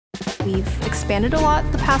We've expanded a lot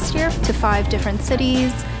the past year to 5 different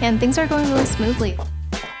cities, and things are going really smoothly.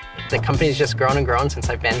 The company's just grown and grown since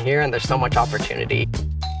I've been here, and there's so much opportunity.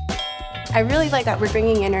 I really like that we're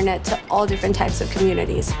bringing internet to all different types of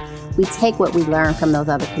communities. We take what we learn from those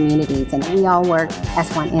other communities, and we all work as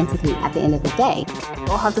one entity at the end of the day.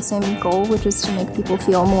 We'll have the same goal, which is to make people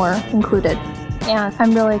feel more included. And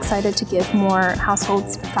I'm really excited to give more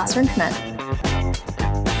households faster internet.